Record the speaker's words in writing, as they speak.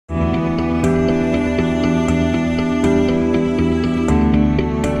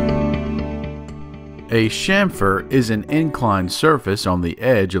A chamfer is an inclined surface on the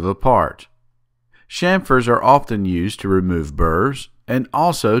edge of a part. Chamfers are often used to remove burrs and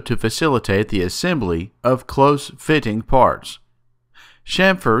also to facilitate the assembly of close-fitting parts.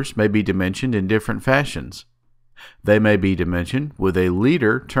 Chamfers may be dimensioned in different fashions. They may be dimensioned with a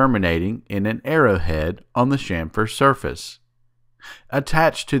leader terminating in an arrowhead on the chamfer surface.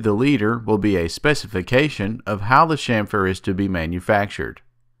 Attached to the leader will be a specification of how the chamfer is to be manufactured.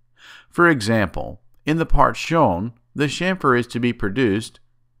 For example, in the part shown, the chamfer is to be produced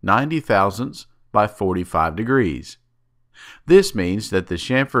 90 thousandths by 45 degrees. This means that the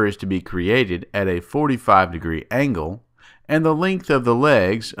chamfer is to be created at a 45-degree angle, and the length of the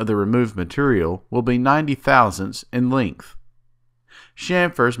legs of the removed material will be 90 thousandths in length.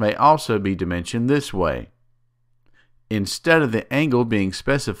 Chamfers may also be dimensioned this way. Instead of the angle being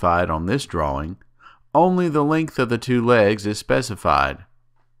specified on this drawing, only the length of the two legs is specified.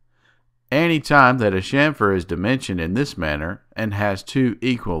 Any time that a chamfer is dimensioned in this manner and has two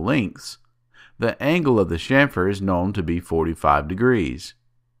equal lengths, the angle of the chamfer is known to be 45 degrees.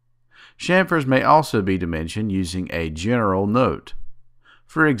 Chamfers may also be dimensioned using a general note.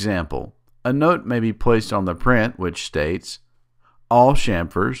 For example, a note may be placed on the print which states, "All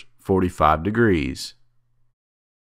chamfers 45 degrees."